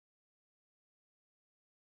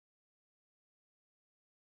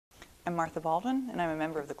I'm Martha Baldwin, and I'm a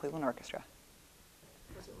member of the Cleveland Orchestra.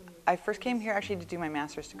 I first came here actually to do my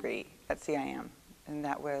master's degree at CIM, and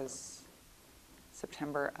that was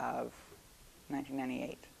September of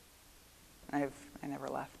 1998. I never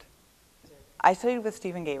left. I studied with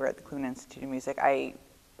Stephen Gaber at the Cleveland Institute of Music.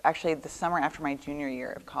 Actually, the summer after my junior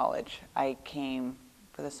year of college, I came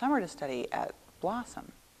for the summer to study at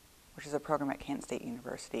Blossom, which is a program at Kent State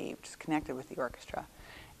University, which is connected with the orchestra.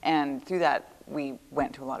 And through that, we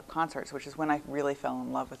went to a lot of concerts, which is when I really fell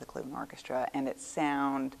in love with the Cleveland Orchestra and its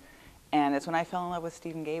sound. And it's when I fell in love with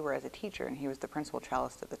Stephen Gaber as a teacher, and he was the principal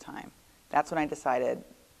cellist at the time. That's when I decided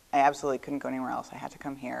I absolutely couldn't go anywhere else. I had to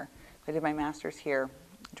come here. I did my master's here,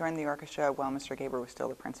 joined the orchestra while Mr. Gaber was still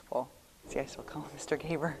the principal. See, I still call him Mr.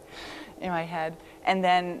 Gaber in my head. And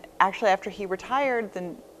then, actually, after he retired,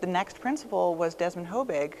 the next principal was Desmond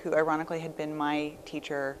Hobig, who ironically had been my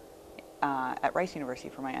teacher at Rice University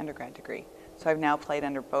for my undergrad degree. So I've now played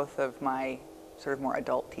under both of my sort of more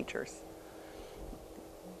adult teachers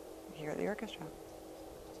here at the orchestra.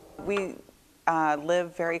 We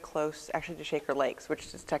live very close, actually, to Shaker Lakes,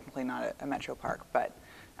 which is technically not a metro park, but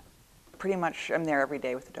pretty much I'm there every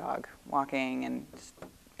day with the dog, walking and just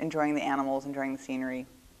enjoying the animals, enjoying the scenery.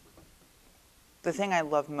 The thing I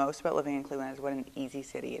love most about living in Cleveland is what an easy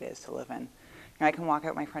city it is to live in. You know, I can walk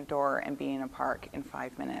out my front door and be in a park in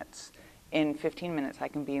 5 minutes. In 15 minutes, I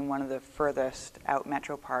can be in one of the furthest out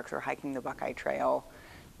metro parks or hiking the Buckeye Trail.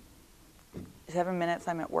 7 minutes,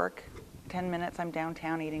 I'm at work. 10 minutes, I'm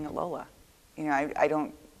downtown eating at Lola. You know, I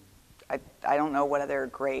don't know what other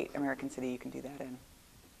great American city you can do that in.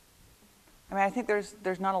 I mean, I think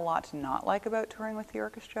there's not a lot to not like about touring with the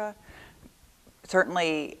orchestra.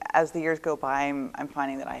 Certainly, as the years go by, I'm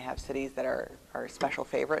finding that I have cities that are special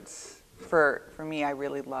favorites. For me, I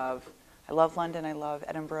love London, I love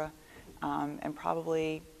Edinburgh. And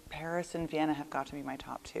probably Paris and Vienna have got to be my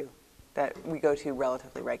top two that we go to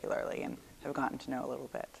relatively regularly and have gotten to know a little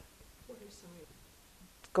bit. What are some of your...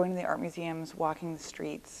 Going to the art museums, walking the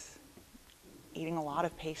streets, eating a lot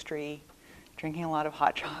of pastry, drinking a lot of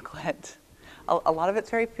hot chocolate. A lot of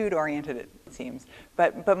it's very food-oriented, it seems,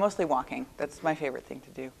 but mostly walking. That's my favorite thing to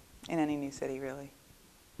do in any new city, really.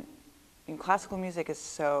 And classical music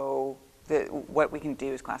is what we can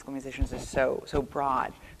do as classical musicians is so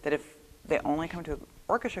broad that if they only come to an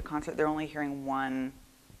orchestra concert, they're only hearing one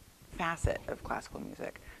facet of classical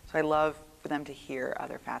music. So I love for them to hear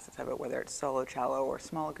other facets of it, whether it's solo cello or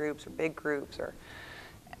small groups or big groups, or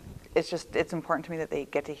it's important to me that they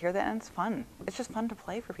get to hear that, and it's fun. It's just fun to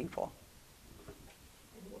play for people.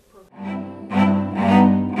 And what program?